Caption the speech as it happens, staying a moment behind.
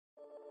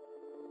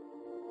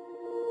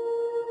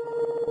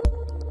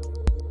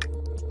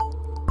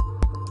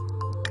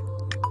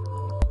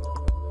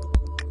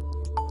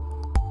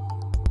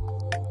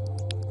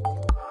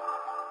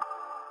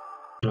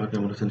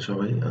আছেন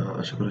সবাই?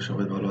 আশা করি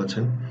সবাই ভালো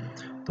আছেন।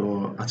 তো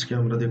আজকে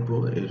আমরা দেখবো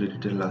এই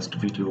Reddit এর লাস্ট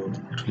ভিডিও,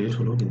 একটু লেট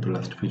হলো কিন্তু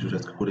লাস্ট ভিডিওটা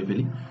আজকে করে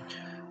ফেলি,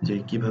 যে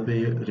কিভাবে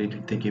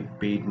Reddit থেকে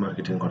পেইড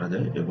মার্কেটিং করা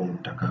যায় এবং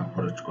টাকা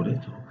খরচ করে।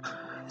 তো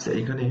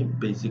এখানে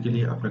বেসিক্যালি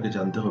আপনাকে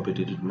জানতে হবে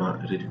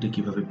Reddit এ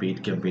কিভাবে পেইড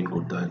ক্যাম্পেইন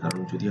করতে হয়। কারণ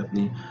যদি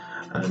আপনি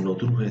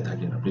নতুন হয়ে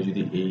থাকেন, আপনি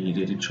যদি এই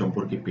Reddit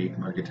সম্পর্কে, পেইড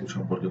মার্কেটিং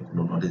সম্পর্কে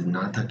কোনো নলেজ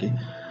না থাকে,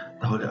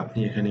 তাহলে আপনি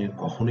এখানে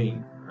কখনোই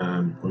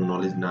কোনো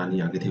নলেজ না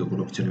নিয়ে, আগে থেকে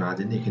কোনো কিছু না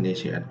জেনে এখানে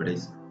এসে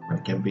অ্যাডভার্টাইজ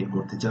ক্যাম্পেইন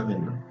করতে যাবেন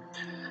না।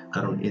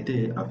 কারণ এতে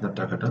আপনার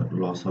টাকাটা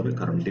লস হবে,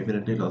 কারণ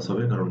ডেফিনেটলি লস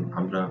হবে। কারণ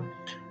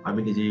আমি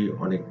নিজেই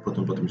অনেক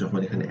প্রথম যখন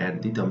এখানে অ্যাড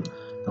দিতাম,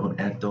 তখন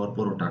অ্যাড দেওয়ার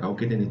পরও টাকাও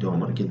কেটে নিত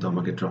আমার, কিন্তু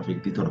আমাকে ট্রাফিক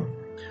দিত না।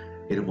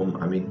 এরকম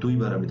আমি 2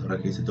 বার আমি ধরা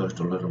খেয়েছি,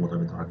 $10 মতো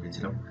আমি ধরা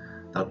খেয়েছিলাম।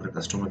 তারপরে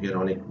কাস্টমার কেয়ার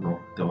অনেক নক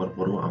দেওয়ার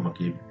পরও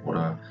আমাকে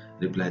ওরা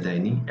রিপ্লাই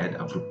দেয়নি, অ্যাড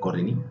আপলোড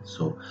করেনি।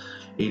 সো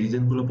এই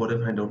রিজনগুলো পরে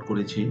ফাইন্ড আউট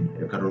করেছি,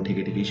 কারণ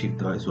থেকেই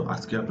শিখতে হয়। সো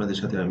আজকে আপনাদের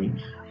সাথে আমি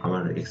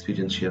আমার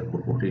এক্সপিরিয়েন্স শেয়ার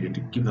করবো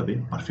Reddit কিভাবে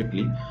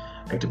পারফেক্টলি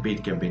একটা পেইড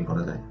ক্যাম্পেইন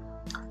করা যায়।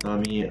 তো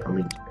আমি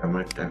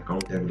আমার একটা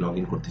অ্যাকাউন্টে আমি লগ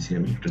ইন করতেছি,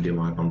 আমি একটা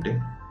ডেমো অ্যাকাউন্টে।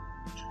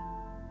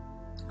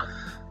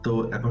 তো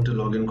অ্যাকাউন্টে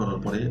লগ ইন করার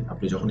পরে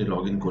আপনি যখনই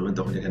লগ ইন করবেন,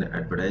 তখন এখানে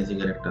অ্যাডভার্টাইজিং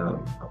এর একটা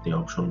আপনি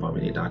অপশন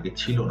পাবেন। এটা আগে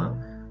ছিল না,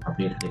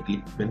 আপনি এখানে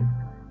ক্লিক করবেন।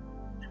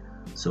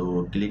 সো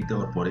ক্লিক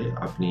দেওয়ার পরে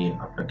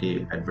আপনাকে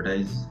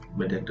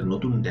অ্যাডভার্টাইজমেন্ট একটা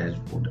নতুন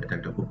ড্যাশবোর্ড, এটা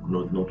একটা খুব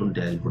নতুন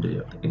ড্যাশবোর্ডে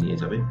আপনাকে নিয়ে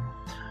যাবে,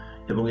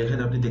 এবং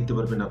এখানে আপনি দেখতে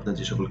পারবেন আপনার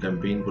যে সকল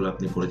ক্যাম্পেইনগুলো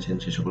আপনি করেছেন,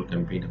 সে সকল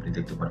ক্যাম্পেইন আপনি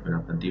দেখতে পারবেন,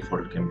 আপনার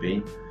ডিফল্ট ক্যাম্পেইন।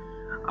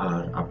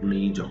 আর আপনি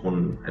যখন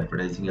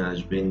অ্যাডভার্টাইজিং এ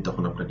আসবেন,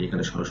 তখন আপনাকে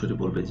এখানে সরাসরি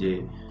বলবে যে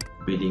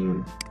বিলিং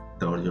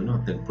দেওয়ার জন্য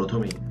আপনাকে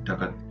প্রথমেই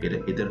টাকা,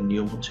 এদের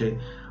নিয়ম হচ্ছে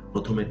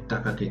প্রথমে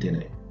টাকা কেটে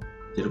নেয়।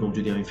 যেরকম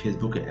যদি আমি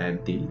ফেসবুকে অ্যাড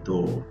দিই, তো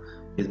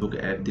ফেসবুকে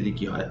অ্যাড দিলে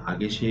কি হয়,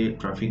 আগে সে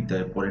ট্রাফিক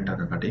দেয়, পরে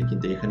টাকা কাটে,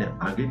 কিন্তু এখানে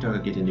আগে টাকা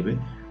কেটে নেবে,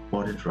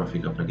 পরে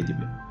ট্রাফিক আপনাকে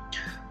দিবে।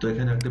 তো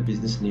এখানে একটা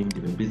বিজনেস নেম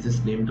দিবেন। বিজনেস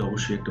নেমটা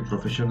অবশ্যই একটা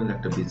প্রফেশনাল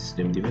একটা বিজনেস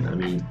নেম দিবেন।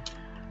 আমি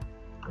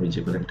যে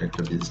কোনো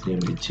একটা বিজনেস নেম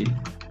দিচ্ছি।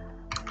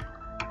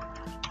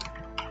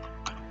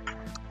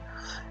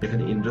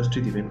 এখানে ইন্ডাস্ট্রি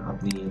দিবেন,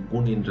 আপনি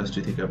কোন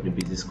ইন্ডাস্ট্রি থেকে আপনি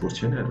বিজনেস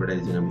করছেন।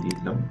 অ্যাডভার্টাইজিং আমি দিয়ে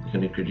দিলাম।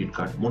 এখানে ক্রেডিট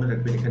কার্ড, মনে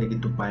রাখবেন এখানে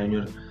কিন্তু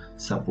পায়োনিয়ার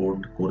সাপোর্ট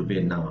করবে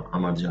না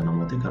আমার জানা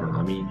মতে, কারণ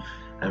আমি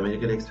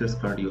আমেরিকান এক্সপ্রেস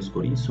কার্ড ইউজ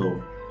করি। সো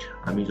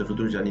আমি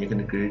যতদূর জানি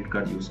এখানে credit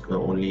card use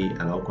only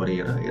allow করে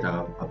এরা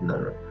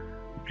আপনার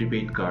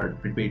prepaid card,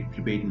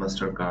 prepaid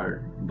master card,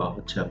 বা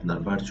হচ্ছে আপনার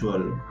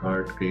ভার্চুয়াল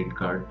কার্ড, ক্রেডিট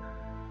কার্ড,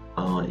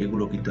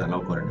 এগুলো কিন্তু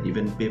অ্যালাউ করে না।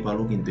 ইভেন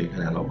পেপালও কিন্তু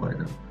এখানে অ্যালাউ করে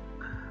না।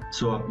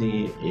 সো আপনি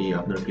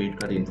আপনার ক্রেডিট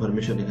কার্ড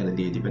ইনফরমেশন এখানে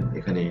দিয়ে দিবেন,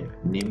 এখানে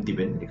নেম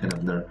দিবেন, এখানে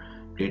আপনার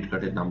ক্রেডিট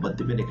কার্ডের নাম্বার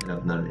দিবেন, এখানে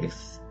আপনার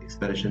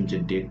এক্সপায়ারেশন যে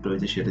ডেট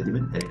রয়েছে সেটা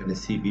দিবেন, আর এখানে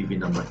সিভিভি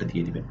নাম্বারটা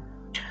দিয়ে দিবেন।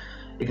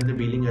 এখানে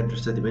বিলিং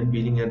অ্যাড্রেসটা দিবেন।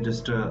 বিলিং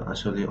অ্যাড্রেসটা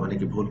আসলে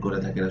অনেকে ভুল করে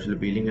থাকেন। আসলে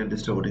বিলিং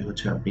অ্যাড্রেসটা ওটাই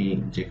হচ্ছে আপনি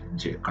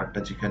যে কার্ডটা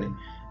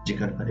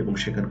যেখানকার এবং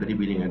সেখানকারই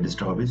বিলিং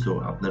অ্যাড্রেসটা হবে। সো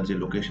আপনার যে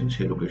লোকেশন,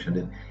 সেই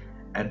লোকেশনের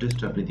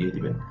অ্যাড্রেসটা আপনি দিয়ে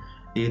দিবেন।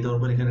 দিয়ে দেওয়ার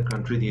পর এখানে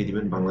কান্ট্রি দিয়ে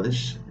দিবেন বাংলাদেশ।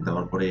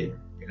 দেওয়ার পরে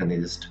এখানে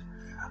জাস্ট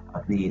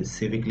আপনি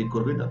সেভে ক্লিক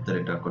করবেন, আপনার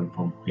এটা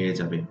কনফার্ম হয়ে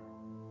যাবে।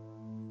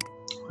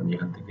 আমি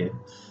এখান থেকে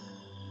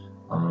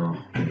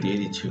দিয়ে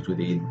দিচ্ছি, একটু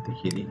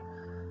দেখিয়ে দিই।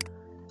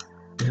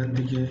 এখান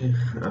থেকে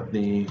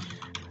আপনি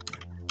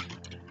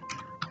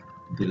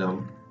দিলাম,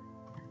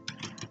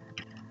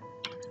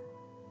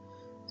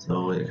 তো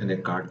এখানে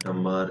কার্ড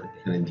নাম্বার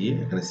এখানে দিয়ে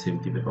এখানে সেভ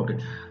দিবেন। ওকে,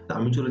 তো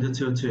আমি চলে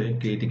যাচ্ছি হচ্ছে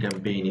ক্রিয়েট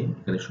ক্যাম্পেইনে।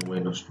 এখানে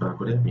সময় নষ্ট না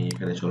করে আমি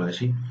এখানে চলে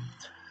আসি।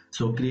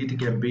 সো ক্রিয়েট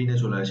ক্যাম্পেইনে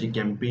চলে আসি।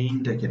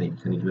 ক্যাম্পেইনটা এখানে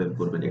কিভাবে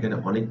করবেন, এখানে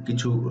অনেক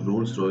কিছু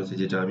রুলস রয়েছে,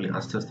 যেটা আমি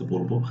আস্তে আস্তে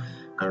বলবো,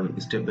 কারণ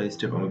স্টেপ বাই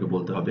স্টেপ আমাকে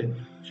বলতে হবে।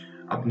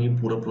 আপনি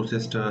পুরো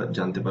প্রসেসটা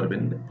জানতে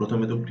পারবেন।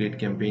 প্রথমে তো ক্রিয়েট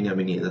ক্যাম্পেইন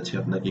আমি নিয়ে যাচ্ছি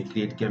আপনাকে।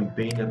 ক্রিয়েট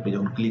ক্যাম্পেইন আপনি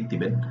যখন ক্লিক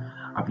দিবেন,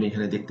 আপনি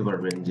এখানে দেখতে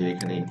পারবেন যে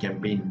এখানে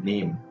ক্যাম্পেইন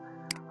নেম,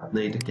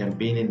 আপনার এটা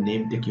ক্যাম্পেইনের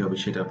নেমটা কি হবে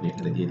সেটা আপনি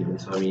এখানে দিয়ে দিবেন।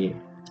 সো আমি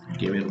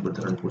গেমের উপর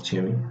ধারণ করছি,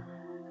 আমি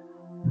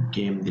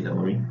গেম দিলাম,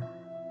 আমি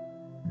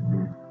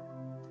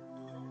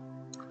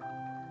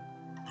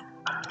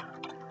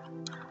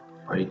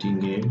ফাইটিং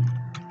গেম,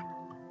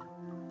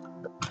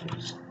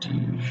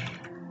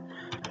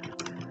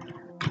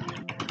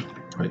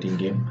 ফাইটিং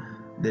গেম।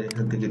 দেন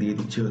এখান থেকে দিয়ে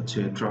দিচ্ছি হচ্ছে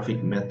ট্রাফিক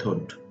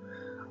মেথড।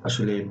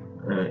 আসলে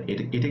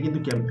এটা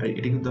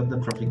কিন্তু আপনার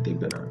ট্রাফিক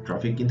দেখবে না।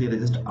 ট্রাফিক কিন্তু এটা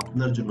জাস্ট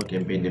আপনার জন্য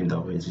ক্যাম্পেইন নেম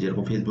দেওয়া হয়েছে,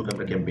 যেরকম ফেসবুকে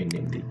আমরা ক্যাম্পেইন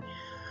নেম দিই।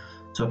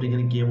 সো আপনি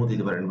এখানে গেমও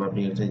দিতে পারেন, বা আপনি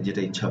এখানে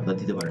যেটা ইচ্ছা আপনার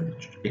দিতে পারেন।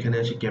 এখানে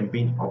আসি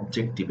ক্যাম্পেইন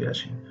অবজেক্টিভে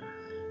আসি।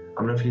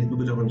 আমরা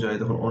ফেসবুকে যখন যাই,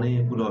 তখন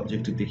অনেকগুলো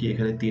অবজেক্টিভ দেখি।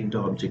 এখানে 3টা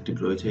অবজেক্টিভ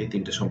রয়েছে। এই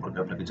 3টা সম্পর্কে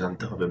আপনাকে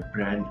জানতে হবে।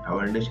 Brand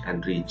awareness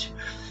and rich.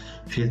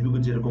 ফেসবুকে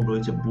যেরকম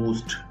রয়েছে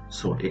বুস্ট,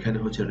 সো এখানে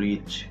হচ্ছে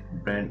rich,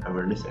 brand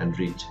awareness and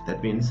rich. That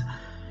means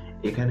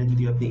এখানে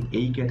যদি আপনি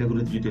এই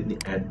ক্যাটাগরিতে যদি আপনি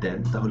অ্যাড দেন,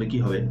 তাহলে কি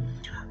হবে,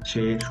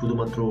 সে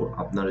শুধুমাত্র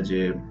আপনার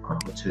যে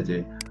হচ্ছে যে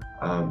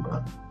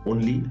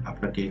অনলি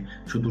আপনাকে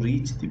শুধু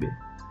রিচ দিবে,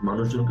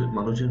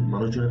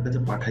 মানুষজনের কাছে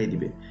পাঠাই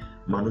দিবে।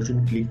 মানুষজন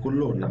ক্লিক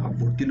করলো না,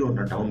 আপভোট দিল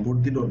না, ডাউনভোট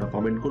দিল না,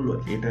 কমেন্ট করলো,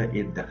 এটা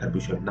এর দেখার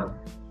বিষয় না।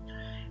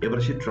 এবার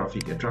সে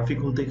ট্রাফিক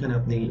বলতে এখানে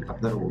আপনি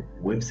আপনার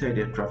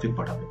ওয়েবসাইটে ট্রাফিক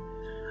পাঠাবেন।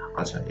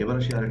 আচ্ছা, এবার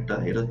আসি আরেকটা,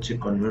 এটা হচ্ছে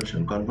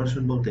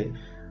কনভার্সন বলতে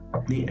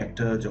আপনি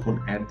একটা যখন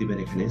অ্যাড দিবেন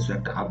এখানে, সো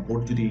একটা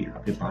আপভোট যদি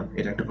আপনি পান,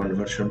 এটা একটা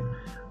কনভার্সন।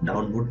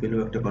 ডাউনভোট পেলেও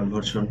একটা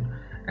কনভার্সন।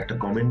 একটা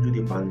কমেন্ট যদি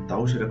পান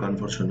তাও সেটা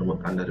কনভার্সন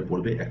আন্ডারে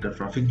পড়বে। একটা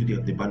ট্রাফিক যদি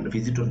আপনি পান,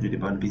 ভিজিটর যদি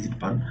পান, ভিজিট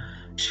পান,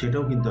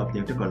 সেটাও কিন্তু আপনি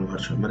একটা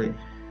কনভার্সন। মানে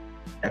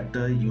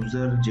একটা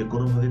ইউজার যে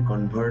কোনোভাবে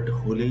কনভার্ট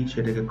হলেই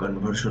সেটাকে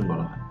কনভার্সন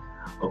বলা হয়।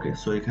 ওকে,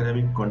 সো এখানে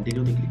আমি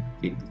কন্টিনিউতে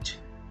ক্লিক দিচ্ছি।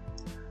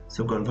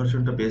 সো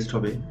কনভার্সনটা বেস্ট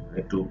হবে,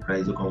 একটু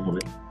প্রাইসও কম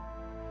হবে।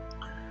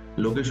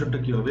 লোকেশনটা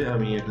কি হবে,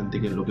 আমি এখান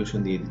থেকে লোকেশন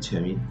দিয়ে দিচ্ছি।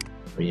 আমি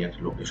একটা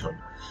লোকেশন।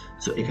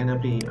 সো এখানে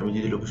আমি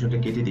যদি লোকেশনটা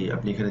কেটে দিই,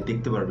 আপনি এখানে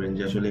দেখতে পারবেন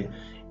যে আসলে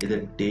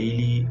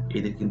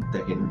এদের কিন্তু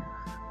দেখেন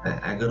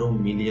 11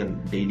 মিলিয়ন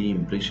ডেইলি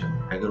ইমপ্রেশন,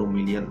 11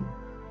 মিলিয়ন,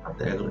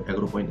 আপনার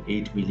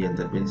 11.8 million,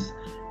 that means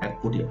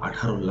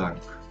 1,18,00,000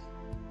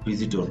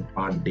 visitor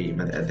per day,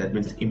 মানে দ্যাট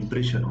মিনস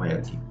ইমপ্রেশন হয়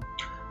আর কি।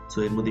 সো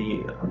এর মধ্যে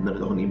আপনার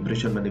যখন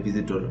ইমপ্রেশন মানে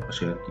ভিজিটর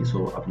আসে আর কি, সো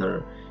আপনার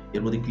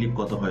এর মধ্যে ক্লিক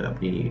কত হয়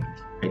আপনি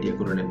আইডিয়া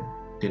করে নেন,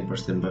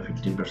 10% বা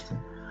 15%।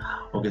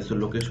 ওকে, সো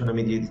লোকেশন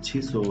আমি দিয়ে দিচ্ছি।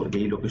 সো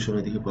এই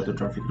লোকেশনে দেখে কত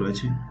ট্রাফিক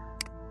রয়েছে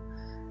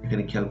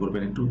এখানে খেয়াল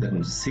করবেন একটু,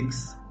 দেখুন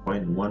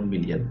 6.1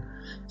 মিলিয়ন।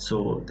 সো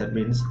দ্যাট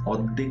মিনস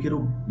অর্ধেকেরও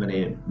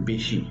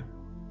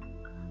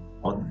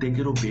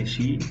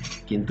বেশি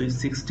কিন্তু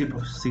 60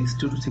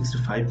 to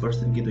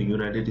 65% কিন্তু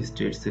ইউনাইটেড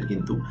স্টেটস এর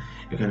কিন্তু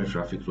এখানে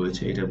ট্রাফিক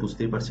রয়েছে, এটা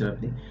বুঝতেই পারছেন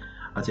আপনি।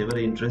 আচ্ছা,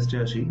 এবারে ইন্টারেস্টে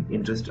আসি।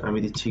 ইন্টারেস্ট আমি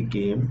দিচ্ছি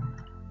গেম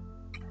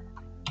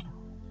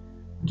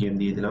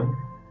দিয়ে দিলাম।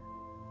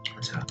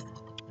 আচ্ছা,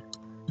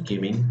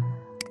 গেমিং।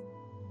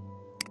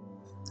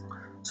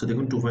 সো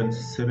দেখুন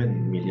 2.7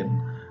 মিলিয়ন,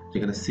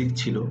 যেখানে 6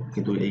 ছিল,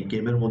 কিন্তু এই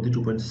গেমের মধ্যে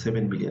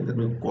 2.7 মিলিয়ন।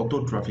 দেখুন কত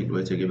ট্রাফিক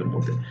রয়েছে গেমের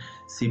মধ্যে।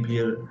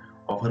 সিপিএর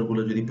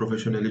অফারগুলো যদি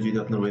প্রফেশনালি যদি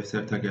আপনার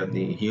ওয়েবসাইট থাকে,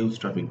 আপনি হিউজ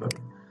ট্রাফিক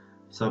পাবেন।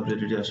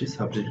 সাবরেডিটে আসি।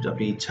 সাবরেডিট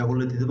আপনি ইচ্ছা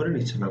করলে দিতে পারেন,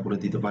 ইচ্ছা না করলে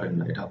দিতে পারেন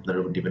না, এটা আপনার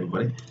উপর ডিপেন্ড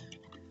করে,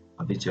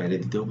 আপনি চাইলে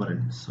দিতেও পারেন।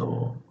 সো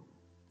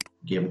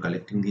গেম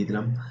কালেক্টিং দিয়ে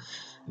দিলাম।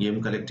 গেম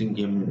কালেক্টিং,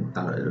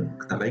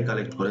 তারাই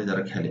কালেক্ট করে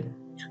যারা খেলে।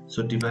 সো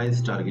ডিভাইস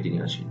টার্গেটিং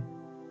এ আসি।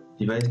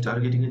 ডিভাইস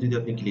টার্গেটিং এ যদি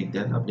আপনি ক্লিক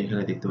দেন, আপনি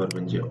এখানে দেখতে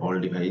পারবেন যে অল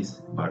ডিভাইস,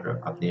 বাট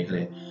আপনি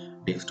এখানে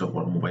ডেস্কটপ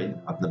আর মোবাইল,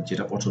 আপনার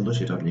যেটা পছন্দ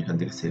সেটা আপনি এখান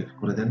থেকে সিলেক্ট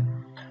করে দেন।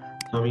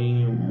 তো আমি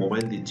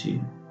মোবাইল দিচ্ছি,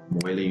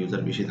 মোবাইলে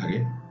ইউজার বেশি থাকে।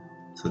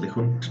 সো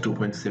দেখুন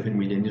 2.7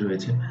 মিলিয়নই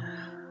রয়েছে।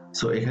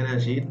 সো এখানে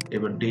আসি,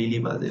 এবার ডেইলি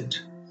বাজেট।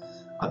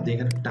 আপনি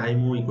এখানে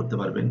টাইমও করতে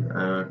পারবেন,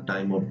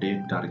 টাইম অফ ডে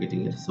টার্গেটিং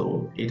এর। সো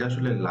এটা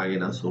আসলে লাগে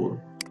না। সো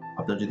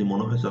আপনার যদি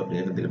মনে হয়, আপনি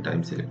এখান থেকে টাইম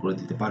সিলেক্ট করে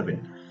দিতে পারবেন।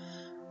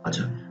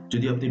 আচ্ছা,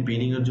 যদি আপনি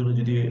বিলিং এর জন্য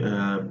যদি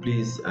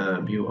please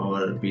view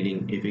hour billing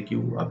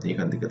FAQ, আপনি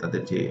এখান থেকে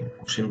তাদের যে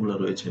কোশ্চেনগুলো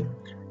রয়েছে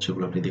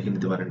সেগুলো আপনি দেখে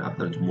নিতে পারেন।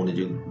 আপনার মনে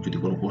যদি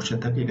কোনো কোশ্চেন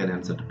থাকে, এখানে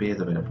অ্যান্সারটা পেয়ে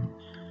যাবেন আপনি।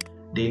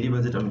 ডেইলি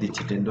বাজেট আমি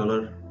দিচ্ছি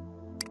 $10,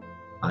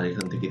 আর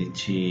এখান থেকে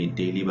দিচ্ছি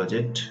ডেইলি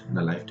বাজেট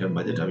না লাইফ টাইম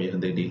বাজেট, আমি এখান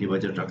থেকে ডেইলি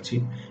বাজেট রাখছি।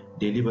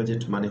 ডেইলি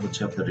বাজেট মানে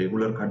হচ্ছে আপনার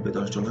রেগুলার কাটবে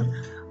 $10,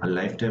 আর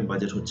লাইফ টাইম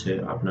বাজেট হচ্ছে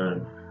আপনার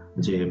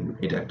যে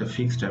এটা একটা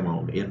ফিক্সড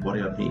অ্যামাউন্ট, এরপরে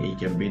আপনি এই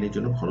ক্যাম্পেইনের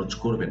জন্য খরচ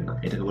করবেন না,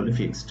 এটাকে বলে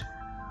ফিক্সড।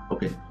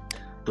 ওকে,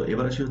 তো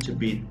এবার আসি হচ্ছে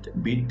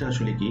বিটটা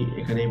আসলে কি।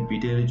 এখানে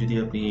বিটের যদি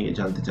আপনি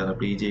জানতে চান,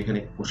 আপনি এই যে এখানে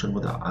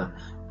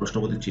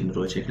প্রশ্নবোধক চিহ্ন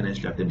রয়েছে, এখানে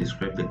আসলে আপনি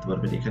ডিসক্রাইব দেখতে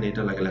পারবেন। এখানে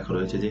এটা লেখা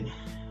রয়েছে যে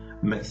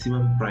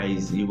maximum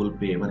price you will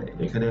pay, মানে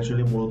এখানে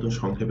আসলে মূলত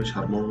সংক্ষেপে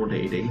সারমর্মটা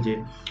এটাই যে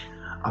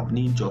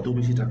আপনি যত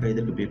বেশি টাকা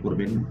এদেরকে পে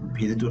করবেন,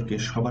 ভিজিটরকে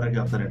সবার আগে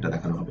আপনার একটা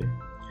দেখানো হবে।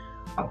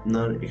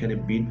 আপনার এখানে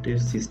বিটের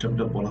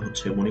সিস্টেমটা বলা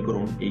হচ্ছে, মনে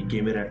করুন এই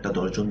গেমের একটা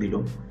 10 জন দিল,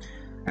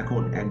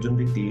 এখন একজন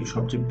ব্যক্তি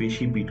সবচেয়ে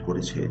বেশি বিট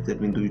করেছে,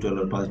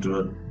 $2,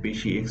 $5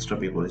 বেশি এক্সট্রা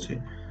পে করেছে,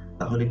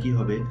 তাহলে কি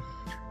হবে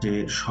যে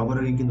সবার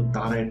আগে কিন্তু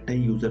তার একটাই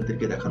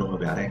ইউজারদেরকে দেখানো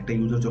হবে। আর একটা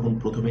ইউজার যখন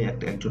প্রথমে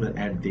একজনের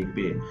অ্যাড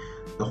দেখবে,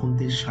 তখন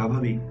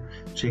স্বাভাবিক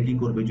সে কি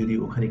করবে, যদি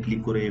ওখানে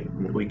ক্লিক করে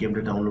ওই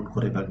গেমটা ডাউনলোড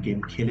করে বা গেম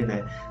খেলে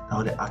নেয়,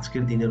 তাহলে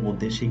আজকের দিনের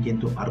মধ্যে সে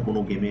কিন্তু আর কোনো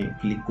গেমে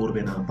ক্লিক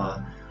করবে না, বা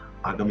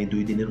আগামী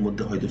 2 দিনের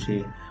মধ্যে হয়তো সে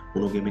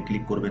কোনো গেমে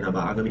ক্লিক করবে না,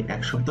 বা আগামী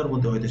 1 সপ্তাহের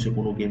মধ্যে হয়তো সে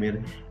কোনো গেমের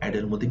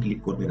অ্যাডের মধ্যে ক্লিক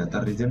করবে না।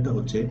 তার রিজনটা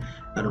হচ্ছে,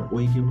 কারণ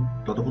ওই গেম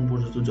যতক্ষণ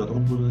পর্যন্ত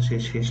সে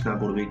শেষ না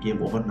করবে, গেম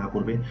ওভার না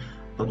করবে,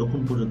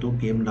 ততক্ষণ পর্যন্ত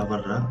গেম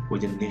লাভাররা ওই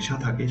যে নেশা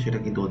থাকে সেটা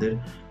কিন্তু ওদের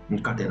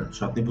কাটে না।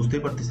 সো আপনি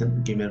বুঝতেই পারতেছেন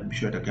গেমের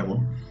বিষয়টা কেমন।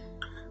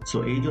 সো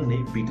এই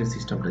জন্যই বিটের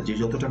সিস্টেমটা, যে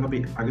যত টাকা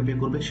আগে পে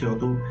করবে সে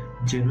অত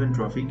জেনুইন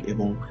ট্রাফিক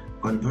এবং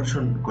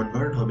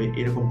কনভার্ট হবে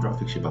এরকম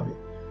ট্রাফিক সে পাবে।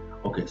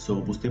 ওকে, সো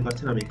বুঝতেই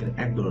পারছেন, আমি এখানে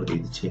 $1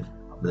 দিয়ে দিচ্ছি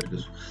আপনাদেরকে।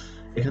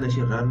 এখানে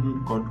এসে রান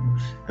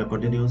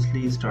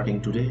কন্টিনিউয়াসলি স্টার্টিং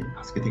টুডে,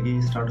 আজকে থেকেই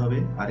স্টার্ট হবে।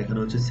 আর এখানে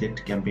হচ্ছে set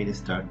campaign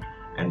start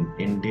and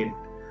end date,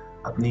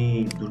 আপনি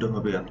দুটো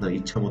ভাবে আপনার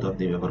ইচ্ছা মতো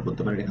আপনি ব্যবহার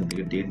করতে পারেন। এখান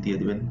থেকে ডেট দিয়ে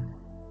দিবেন,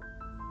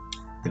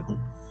 দেখুন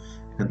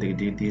এখান থেকে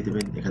ডেট দিয়ে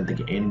দিবেন, এখান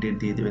থেকে এন্ড ডেট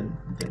দিয়ে দিবেন,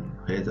 দেন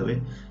হয়ে যাবে।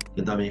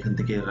 কিন্তু আমি এখান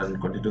থেকে রান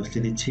কন্টিনিউয়াসলি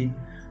দিচ্ছি,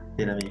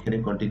 দেন আমি এখানে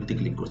কন্টিনিউতে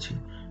ক্লিক করছি।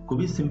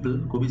 খুবই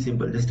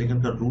সিম্পল, জাস্ট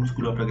এখানকার রুলস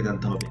গুলো আপনাকে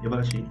জানতে হবে। এবার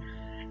আসি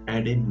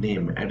অ্যাড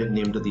এর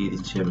নেমটা দিয়ে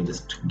দিচ্ছি, আমি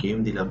জাস্ট গেম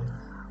দিলাম।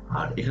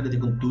 আর এখানে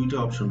দেখুন দুইটা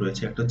অপশন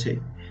রয়েছে, একটা হচ্ছে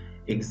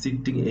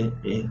এক্সিস্টিং,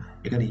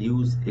 এখানে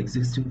ইউজ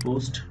এক্সিস্টিং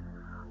পোস্ট,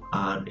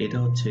 আর এটা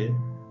হচ্ছে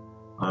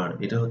আর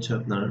এটা হচ্ছে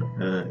আপনার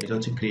এটা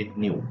হচ্ছে ক্রিয়েট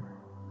নিউ।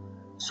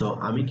 সো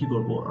আমি কি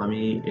করব,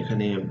 আমি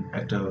এখানে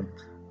একটা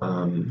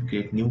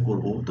ক্রিয়েট নিউ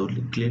করব। তো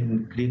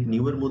ক্রিয়েট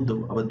নিউ এর মধ্যেও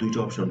আবার দুইটা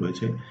অপশন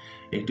রয়েছে,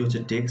 একটি হচ্ছে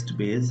টেক্সট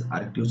বেস আর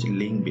একটি হচ্ছে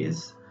লিঙ্ক বেস।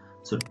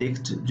 সো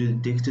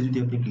টেক্সটে যদি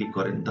আপনি ক্লিক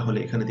করেন তাহলে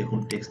এখানে দেখুন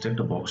টেক্সটে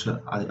একটা বক্স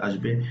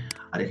আসবে,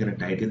 আর এখানে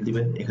টাইটেল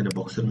দিবেন, এখানে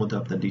বক্সের মধ্যে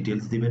আপনার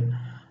ডিটেলস দিবেন।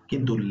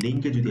 কিন্তু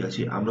লিঙ্কে যদি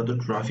আসি, আমরা তো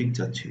ট্রাফিক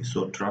চাচ্ছি, সো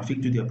ট্রাফিক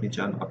যদি আপনি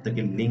চান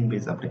আপনাকে লিঙ্ক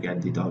বেস আপনাকে অ্যাড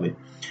দিতে হবে।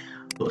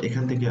 তো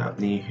এখান থেকে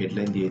আপনি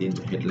হেডলাইন দিয়ে দিন,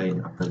 হেডলাইন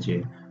আপনার যে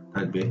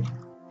থাকবে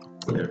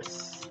let's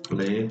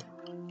play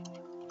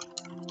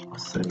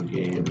some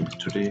game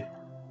today.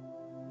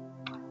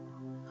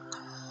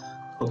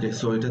 Okay,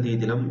 so এটা দিয়ে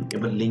দিলাম।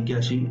 এবার লিঙ্কে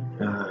আসি।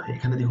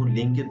 এখানে দেখুন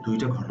লিঙ্কের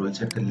দুইটা ঘর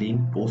রয়েছে, একটা লিঙ্ক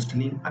পোস্ট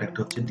লিঙ্ক আর একটা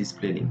হচ্ছে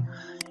ডিসপ্লে লিঙ্ক।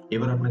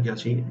 এবার আপনাকে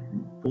আসি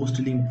পোস্ট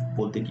লিঙ্ক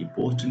বলতে কি।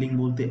 পোস্ট লিঙ্ক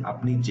বলতে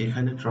আপনি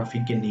যেখানে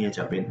ট্রাফিককে নিয়ে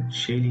যাবেন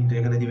সেই লিঙ্কটা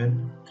এখানে দিবেন।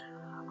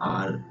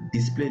 আর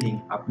ডিসপ্লে লিঙ্ক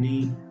আপনি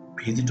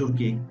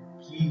ভিজিটরকে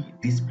কি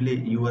ডিসপ্লে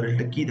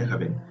ইউআরএলটা কি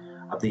দেখাবেন,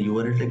 আপনি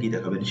ইউআরএলটা কি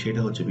দেখাবেন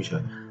সেটা হচ্ছে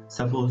বিষয়।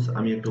 সাপোজ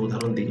আমি একটা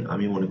উদাহরণ দিই,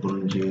 আমি মনে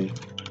করুন যে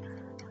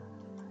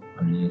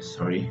আমি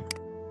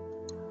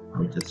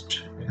জাস্ট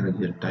এখানে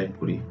যে টাইপ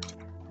করি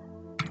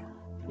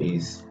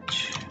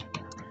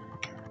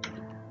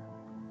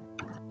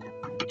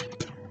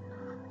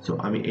সো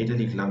আমি এটা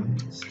লিখলাম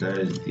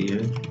স্ল্যাশ দিয়ে,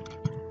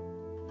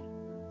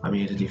 আমি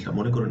এটা লিখলাম,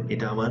 মনে করুন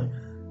এটা আমার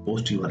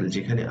পোস্ট ইউআরএল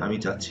যেখানে আমি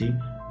চাচ্ছি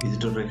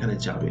ভিজিটররা এখানে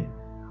যাবে।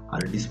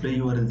 আর ডিসপ্লে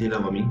ইউআরএল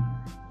দিলাম আমি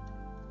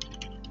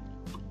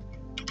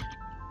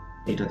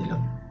এটা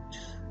দিলাম।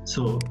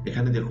 সো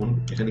এখানে দেখুন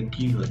এখানে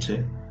কি হচ্ছে,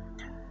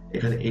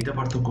 এখানে এটা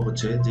পার্থক্য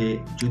হচ্ছে যে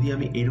যদি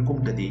আমি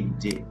এরকমটা দিই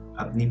যে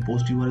আপনি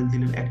পোস্ট ইউআরএল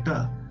দিলেন একটা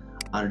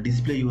আর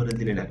ডিসপ্লে ইউআরএল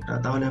দিলেন একটা,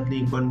 তাহলে আপনি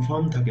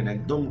কনফার্ম থাকেন,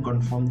 একদম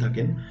কনফার্ম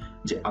থাকেন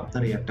যে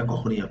আপনার এই অ্যাডটা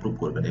কখনোই অ্যাপ্রুভ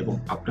করবে না এবং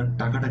আপনার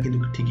টাকাটা কিন্তু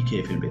ঠিকই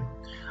খেয়ে ফেলবে।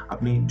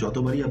 আপনি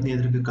যতবারই আপনি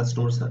এদেরকে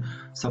কাস্টমার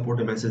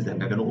সাপোর্টে মেসেজ দেন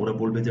না কেন, ওরা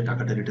বলবে যে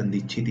টাকাটা রিটার্ন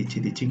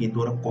দিচ্ছি, কিন্তু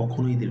ওরা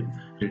কখনোই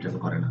রিটার্ন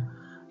করে না।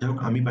 যাই হোক,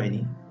 আমি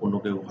পাইনি, অন্য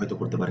কেউ হয়তো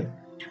করতে পারে।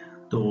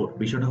 তো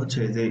বিষয়টা হচ্ছে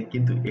যে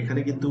কিন্তু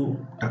এখানে কিন্তু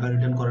টাকা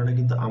রিটার্ন করে না,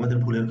 কিন্তু আমাদের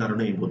ভুলের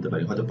কারণে আমি বলতে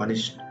পারি, হয়তো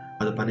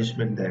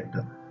পানিশমেন্ট দেয় একটা,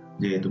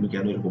 যে তুমি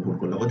কেন এরকম ভুল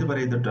করলে, হতে পারে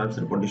এদের টার্মস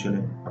এন্ড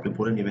কন্ডিশনে আপনি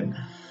পড়ে নেবেন।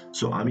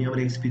 সো আমি আমার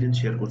এক্সপিরিয়েন্স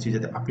শেয়ার করছি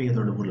যাতে আপনি এই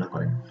ধরনের ভুল না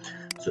করেন।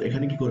 সো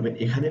এখানে কি করবেন,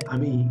 এখানে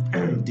আমি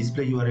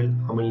ডিসপ্লে ইউআরএল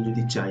আমি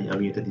যদি চাই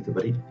আমি এটা দিতে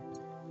পারি,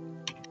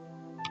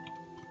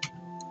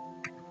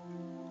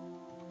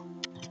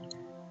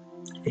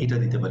 এইটা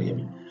দিতে পারি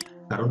আমি,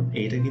 কারণ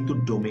এইটা কিন্তু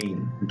ডোমেইন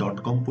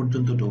 .com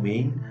পর্যন্ত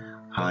ডোমেইন,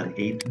 আর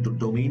এই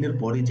ডোমেইনের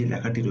পরে যে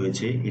লেখাটি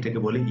রয়েছে এটাকে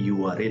বলে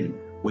ইউআরএল,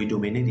 ওই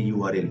ডোমেইনের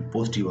ইউআরএল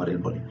পোস্ট ইউআরএল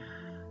বলে।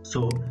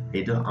 সো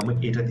এটা আমি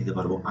এটা দিতে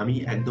পারবো, আমি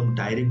একদম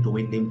ডাইরেক্ট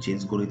ডোমেইন নেম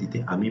চেঞ্জ করে দিতে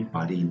আমি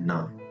পারি না।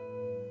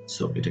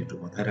 সো এটা একটু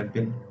মাথায়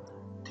রাখবেন,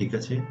 ঠিক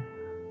আছে।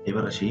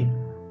 এবার আসি,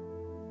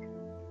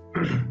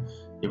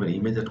 এবার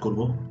ইমেজ অ্যাড করব।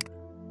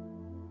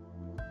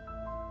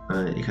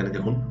 এখানে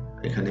দেখুন,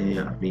 এখানে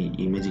আপনি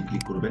ইমেজে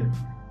ক্লিক করবেন,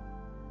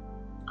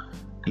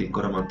 ক্লিক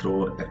করা মাত্র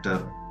একটা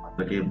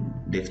আপনাকে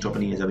ডেস্কটপে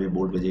নিয়ে যাবে,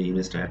 বলবে যে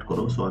ইমেজটা অ্যাড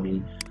করো। সো আমি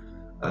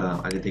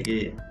আগে থেকে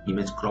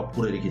ইমেজ ক্রপ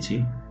করে রেখেছি।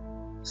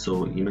 সো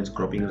ইমেজ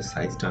ক্রপিং এর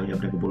সাইজটা আমি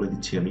আপনাকে বলে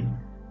দিচ্ছি। আমি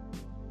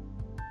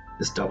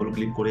জাস্ট ডাবল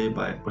ক্লিক করে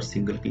বা একবার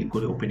সিঙ্গেল ক্লিক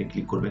করে ওপেনে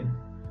ক্লিক করবেন।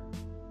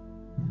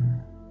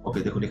 ওকে,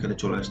 দেখুন এখানে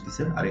চলে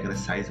আসতেছে, আর এখানে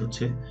সাইজ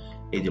হচ্ছে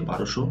এই যে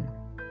 1200,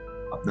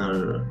 আপনার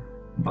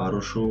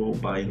 1200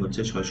 বাই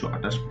হচ্ছে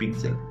 628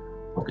 পিক্সেল।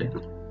 ওকে,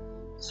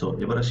 সো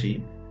এবার আসি,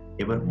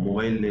 এবার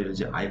মোবাইলের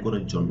যে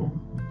আইকনের জন্য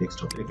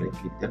ডেস্কটপে এখানে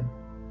ক্লিক দেন,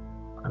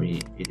 আমি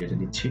এই ডেটা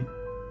নিচ্ছি,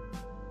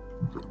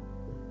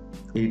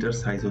 এইটার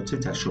সাইজ হচ্ছে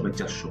 400 বাই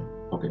 400।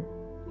 ওকে,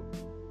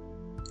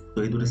 তো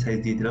এই দুটো সাইজ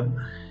দিয়ে দিলাম।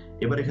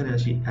 এবার এখানে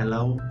আসি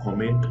allow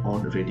comment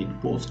on Reddit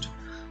post.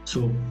 So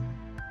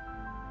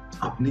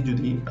আপনি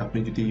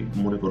যদি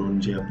মনে করুন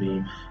যে আপনি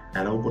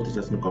অ্যালাউ করতে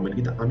চাচ্ছেন কমেন্ট,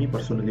 কিন্তু আমি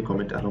পার্সোনালি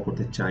কমেন্ট অ্যালাউ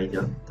করতে চাই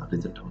না। তার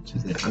রিজনটা হচ্ছে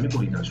যে আমি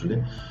করি না আসলে।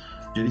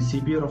 যদি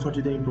সিপিআর অফার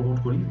যদি আমি প্রমোট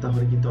করি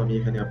তাহলে কিন্তু আমি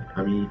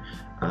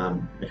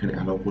এখানে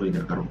অ্যালাউ করি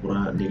না, কারণ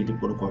ওরা নেগেটিভ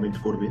কোনো কমেন্ট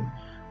করবে।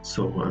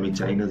 সো আমি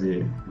চাই না যে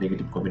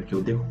নেগেটিভ কমেন্ট কেউ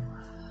দেখুক।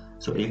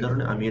 সো এই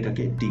কারণে আমি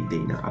এটাকে টিক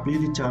দেই না। আপনি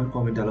যদি চান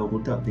কমেন্ট অ্যালাউ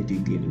করতে, আপনি টিক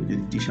দিয়ে নেবেন।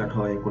 যদি টি শার্ট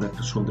হয়, কোনো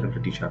একটা সুন্দর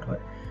একটা টি শার্ট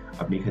হয়,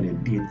 আপনি এখানে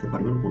দিয়ে দিতে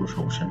পারবেন, কোনো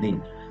সমস্যা নেই।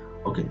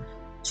 ওকে,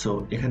 সো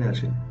এখানে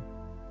আসেন,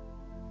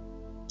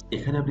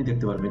 এখানে আপনি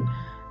দেখতে পারবেন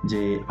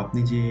যে আপনি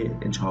যে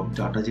জব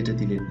ডাটা যেটা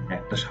দিলেন,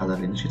 একটা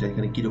সাজালেন, সেটা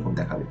এখানে কিরকম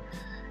দেখাবে।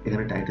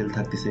 এখানে টাইটেল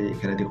থাকতেছে,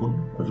 এখানে দেখুন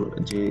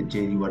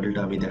যে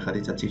ইউআরএলটা আমি দেখাতে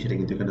চাচ্ছি সেটা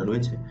কিন্তু এখানে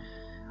রয়েছে,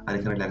 আর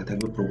এখানে লেখা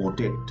থাকবে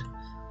প্রমোটেড,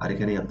 আর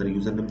এখানে আপনার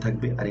ইউজার নেম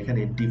থাকবে, আর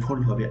এখানে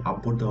ডিফল্ট ভাবে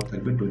আপলোড দেওয়া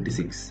থাকবে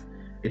 26,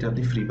 এটা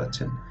আপনি ফ্রি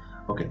পাচ্ছেন।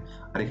 ওকে,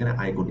 আর এখানে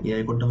আইকন, এই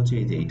আইকনটা হচ্ছে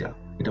এই যে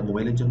এটা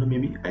মোবাইলের জন্য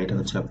মেবি, আর এটা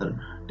হচ্ছে আপনার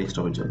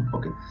ডেস্কটপের জন্য।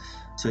 ওকে,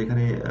 সো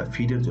এখানে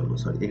ফিডের জন্য,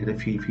 এখানে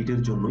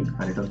ফিডের জন্যই,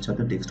 আর এটা হচ্ছে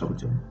আপনার ডেস্কটপের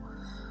জন্য।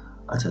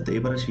 আচ্ছা, তো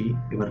এবার আসি,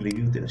 এবার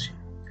রিভিউতে আসি।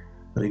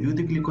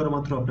 রিভিউতে ক্লিক করা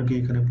মাত্র আপনাকে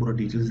এখানে পুরো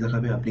ডিটেলস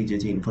দেখাবে, আপনি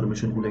যে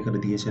ইনফরমেশনগুলো এখানে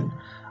দিয়েছেন,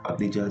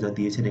 আপনি যা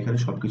দিয়েছেন এখানে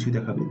সবকিছুই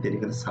দেখাবে। দেন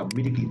এখানে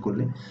সাবমিটে ক্লিক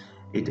করলে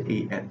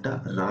এই অ্যাডটা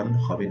রান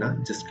হবে না,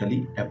 জাস্ট খালি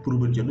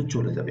অ্যাপ্রুভের জন্য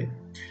চলে যাবে।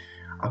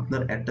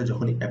 আপনার অ্যাডটা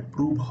যখনই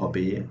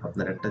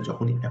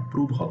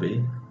অ্যাপ্রুভ হবে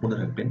মনে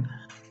রাখবেন,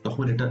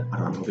 তখন এটা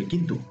রান হবে।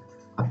 কিন্তু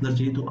আপনার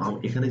যেহেতু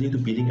এখানে যেহেতু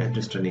বিলিং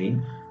অ্যাড্রেসটা নেই,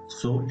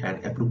 সো অ্যাড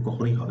অ্যাপ্রুভ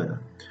কখনোই হবে না।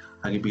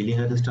 আগে বিলিং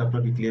অ্যাড্রেসটা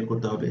আপনাকে ক্লিয়ার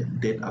করতে হবে,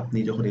 দেন আপনি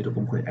যখন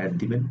এরকম করে অ্যাড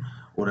দিবেন,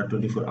 ওরা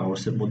 24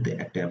 আওয়ার্সের মধ্যে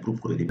একটা অ্যাপ্রুভ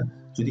করে দিবেন।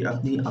 যদি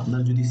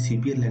আপনার যদি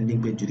সিপিএর ল্যান্ডিং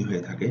পেজ যদি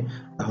হয়ে থাকে,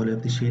 তাহলে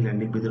আপনি সেই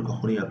ল্যান্ডিং পেজের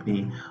কখনোই আপনি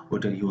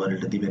ওইটার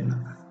ইউআরএলটা দিবেন না।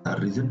 তার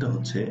রিজনটা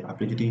হচ্ছে,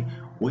 আপনি যদি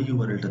ওই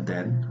ইউআরএলটা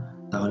দেন,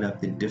 তাহলে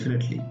আপনি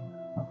ডেফিনেটলি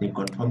আপনি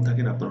কনফার্ম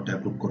থাকেন আপনার ওটা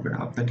অ্যাপ্রুভ করবেন।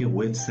 আপনাকে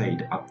ওয়েবসাইট,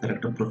 আপনার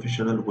একটা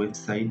প্রফেশনাল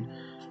ওয়েবসাইট,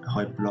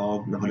 হয় ব্লগ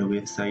না হলে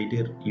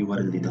ওয়েবসাইটের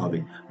ইউআরএল দিতে হবে,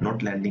 নট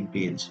ল্যান্ডিং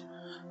পেজ।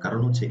 কারণ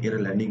হচ্ছে এরা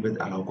ল্যান্ডিং পেজ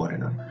অ্যালাউ করে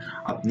না।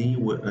 আপনি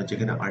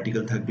যেখানে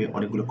আর্টিকেল থাকবে,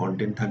 অনেকগুলো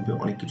কন্টেন্ট থাকবে,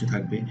 অনেক কিছু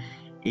থাকবে,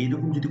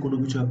 এইরকম যদি কোনো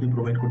কিছু আপনি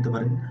প্রোভাইড করতে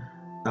পারেন,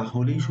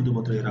 তাহলেই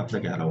শুধুমাত্র এরা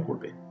আপনাকে অ্যালাউ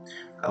করবে।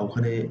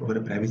 ওখানে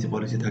প্রাইভেসি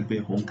পলিসি থাকবে,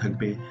 হোম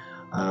থাকবে,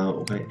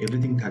 ওখানে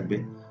এভরিথিং থাকবে।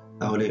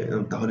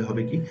 তাহলে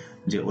হবে কি,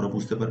 যে ওরা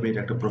বুঝতে পারবে এটা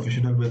একটা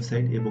প্রফেশনাল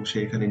ওয়েবসাইট এবং সে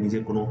এখানে নিজে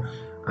কোনো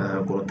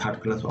থার্ড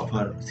ক্লাস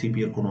অফার,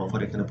 সিপিএর কোনো অফার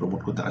এখানে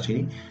প্রমোট করতে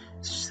আসেনি।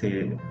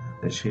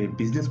 সে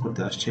বিজনেস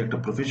করতে আসছে, একটা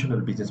প্রফেশনাল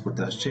বিজনেস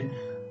করতে আসছে।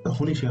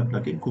 তখনই সে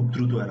আপনাকে খুব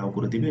দ্রুত অ্যালাউ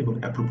করে দিবে এবং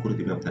অ্যাপ্রুভ করে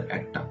দিবে আপনার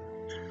অ্যাডটা।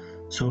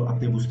 সো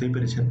আপনি বুঝতেই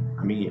পেরেছেন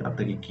আমি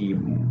আপনাকে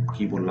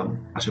কি বললাম।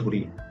 আশা করি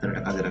আপনার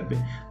এটা কাজে লাগবে।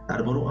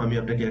 তারপরও আমি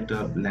আপনাকে একটা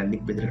ল্যান্ডিং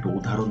পেজের একটা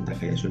উদাহরণ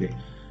দেখাই, আসলে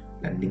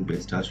ল্যান্ডিং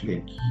পেজটা আসলে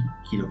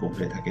কিরকম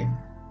হয়ে থাকে।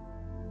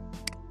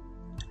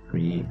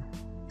 আমি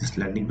জাস্ট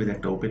ল্যান্ডিং পেজ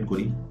একটা ওপেন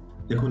করি।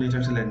 দেখুন, এটা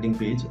একটা ল্যান্ডিং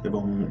পেজ,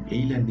 এবং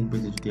এই ল্যান্ডিং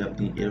পেজে যদি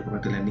আপনি এরকম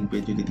একটা ল্যান্ডিং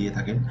পেজ যদি দিয়ে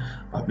থাকেন,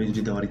 আপনি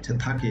যদি দেওয়ার ইচ্ছা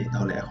থাকে,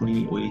 তাহলে এখনই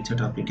ওই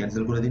ইচ্ছাটা আপনি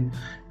ক্যান্সেল করে দিন।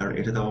 কারণ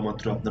এটা দেওয়া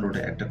মাত্র আপনার ওটা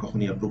একটা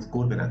কখনই অ্যাপ্রুভ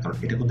করবে না, কারণ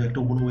এটা কিন্তু একটা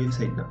কোনো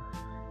ওয়েবসাইট না।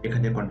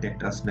 এখানে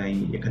কন্ট্যাক্ট আস নাই,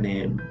 এখানে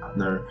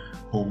আপনার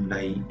হোম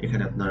নাই,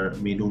 এখানে আপনার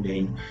মেনু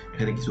নেই,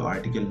 এখানে কিছু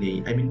আর্টিকেল নেই।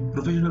 আই মিন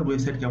প্রফেশনাল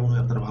ওয়েবসাইট কেমন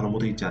হয় আপনারা ভালো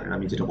মতোই জানেন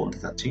আমি যেটা বলতে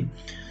চাচ্ছি।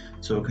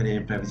 সো এখানে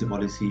প্রাইভেসি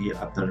পলিসি,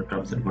 আপনার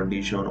টার্মস এন্ড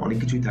কন্ডিশন, অনেক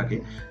কিছুই থাকে।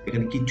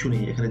 এখানে কিচ্ছু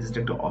নেই। এখানে জাস্ট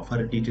একটা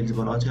অফারের ডিটেলস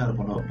বলা আছে, আর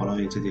বলা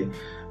হয়েছে যে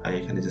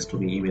এখানে জাস্ট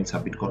তুমি ইমেল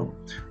সাবমিট করো।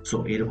 সো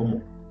এরকম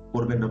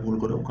করবেন না ভুল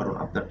করেও, কারণ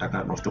আপনার টাকা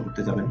নষ্ট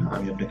করতে যাবেন না।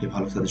 আমি আপনাকে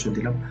ভালো সাজেশন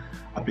দিলাম।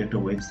 আপনি একটা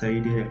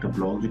ওয়েবসাইটে একটা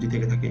ব্লগ যদি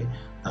থেকে থাকে,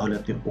 তাহলে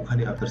আপনি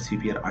ওখানে আপনার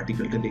সিপিআর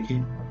আর্টিকেলটা লিখে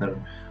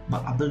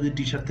আপনার যদি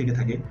টি শার্ট থেকে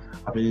থাকে,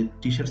 আপনি যদি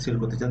টি শার্ট সেল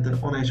করতে চান, তাহলে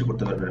অনায়াসে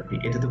করতে পারবেন আপনি।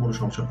 এটাতে কোনো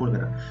সমস্যা পড়বে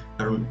না।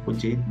 কারণ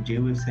যে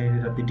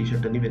ওয়েবসাইটের আপনি টি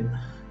শার্টটা নেবেন,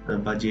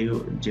 বা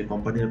যে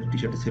কোম্পানির আপনি টি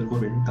শার্ট সেল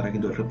করবেন, তারা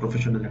কিন্তু একটা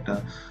প্রফেশনাল একটা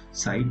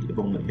সাইট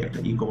এবং একটা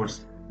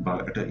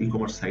ই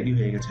কমার্স সাইটই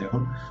হয়ে গেছে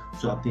এখন।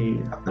 সো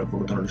আপনার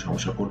কোনো ধরনের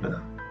সমস্যা করবে না।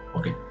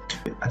 ওকে,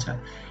 আচ্ছা,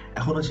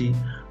 এখন আসি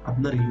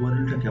আপনার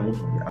ইউআরএলটা কেমন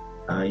হবে।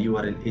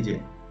 ইউআরএল,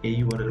 এই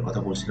ইউআরএল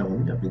কথা বলছিলাম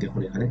আমি। আপনি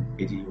দেখুন এখানে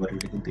এই যে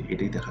ইউআরএলটা কিন্তু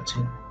এটাই দেখাচ্ছে।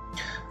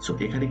 সো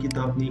এখানে কিন্তু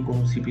আপনি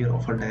কোনো সিপিআর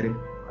অফার ডাইরেক্ট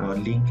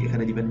লিঙ্ক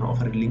এখানে দিবেন না,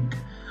 অফারের লিঙ্ক।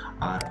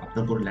 আর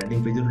আপনার কোনো ল্যান্ডিং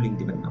পেজেরও লিঙ্ক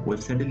দিবেন না,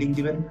 ওয়েবসাইটের লিঙ্ক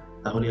দিবেন,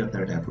 তাহলেই আপনার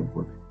এটা অ্যাপ্রুভ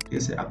করবে। ঠিক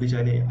আছে? আপনি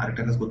চাইলে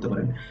আরেকটা কাজ করতে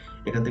পারেন।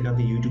 এখান থেকে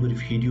আপনি ইউটিউবের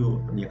ভিডিও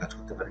নিয়ে কাজ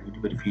করতে পারেন।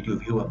 ইউটিউবের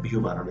ভিউ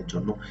বাড়ানোর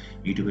জন্য,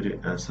 ইউটিউবের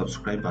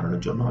সাবস্ক্রাইব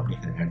বাড়ানোর জন্য আপনি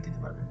এখানে অ্যাড দিতে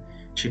পারবেন।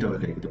 সেটাও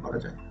এখানে কিন্তু করা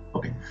যায়।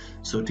 ওকে,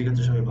 সো ঠিক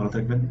আছে, সবাই ভালো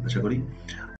থাকবেন আশা করি।